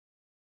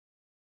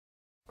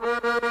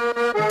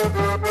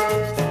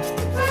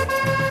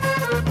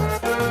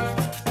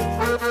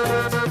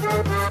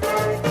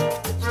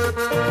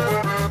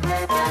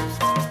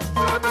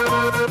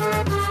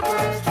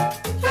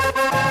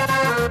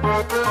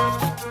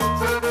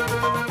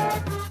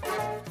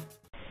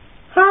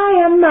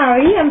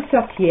Marie, I'm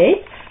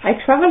 38. I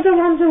traveled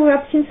around the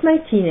world since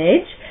my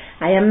teenage.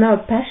 I am now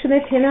a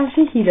passionate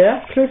energy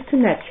healer close to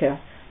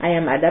nature. I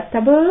am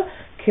adaptable,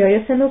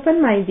 curious and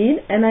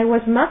open-minded, and I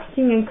was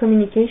marketing and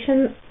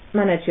communication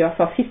manager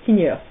for 15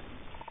 years.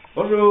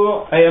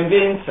 Bonjour, I am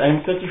Vince, I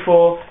am 34.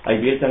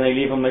 I built and I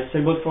live on my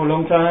sailboat for a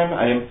long time.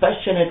 I am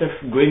passionate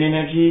of green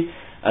energy.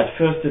 At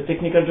first a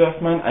technical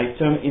draftsman, I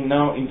turned in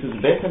now into the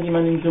best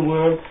handyman in the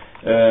world,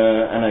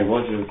 and I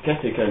was a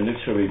caretaker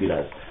luxury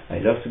villas. I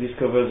love to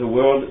discover the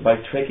world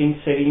by trekking,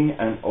 sailing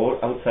and all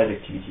outside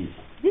activities.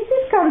 This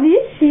is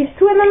Candice. She is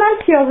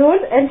 2.5 years old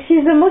and she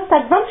is the most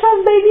adventurous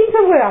baby in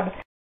the world.